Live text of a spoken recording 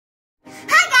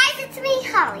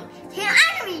Holly. Today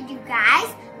I'm going to read you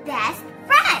guys Best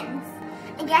Friends.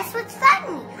 And guess what's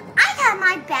funny? I got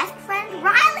my best friend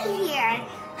Riley here.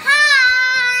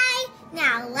 Hi!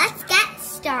 Now let's get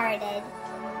started.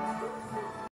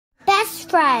 Best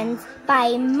Friends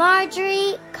by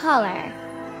Margery Cuyler.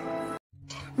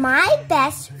 My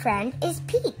best friend is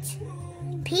Pete.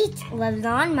 Pete lives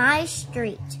on my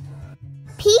street.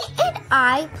 Pete and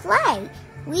I play.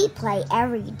 We play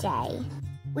every day.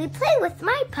 We play with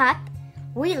my pup.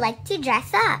 We like to dress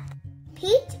up.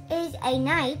 Pete is a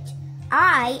knight.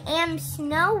 I am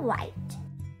Snow White.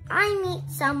 I meet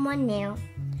someone new.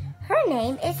 Her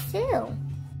name is Sue.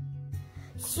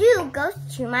 Sue goes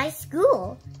to my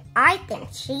school. I think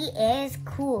she is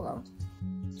cool.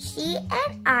 She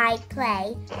and I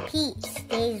play. Pete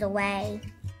stays away.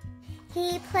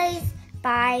 He plays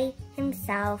by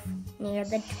himself near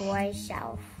the toy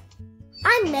shelf.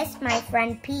 I miss my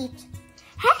friend Pete.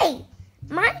 Hey,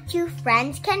 my two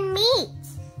friends can meet.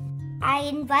 I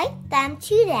invite them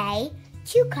today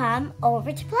to come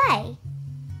over to play.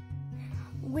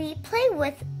 We play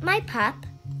with my pup,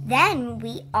 then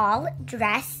we all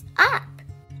dress up.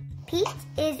 Pete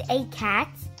is a cat,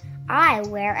 I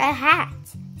wear a hat.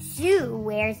 Sue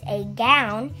wears a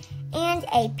gown and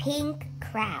a pink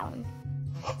crown.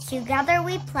 Together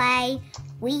we play,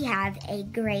 we have a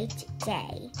great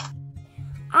day.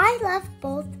 I love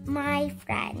both my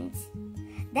friends.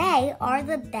 They are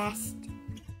the best.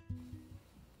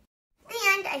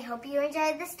 And I hope you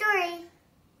enjoyed the story.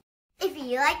 If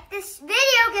you like this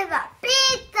video, give a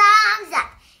big thumbs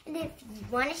up. And if you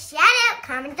want to shout out,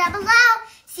 comment down below.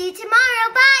 See you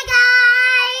tomorrow. Bye,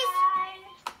 guys.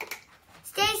 Bye.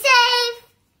 Stay safe.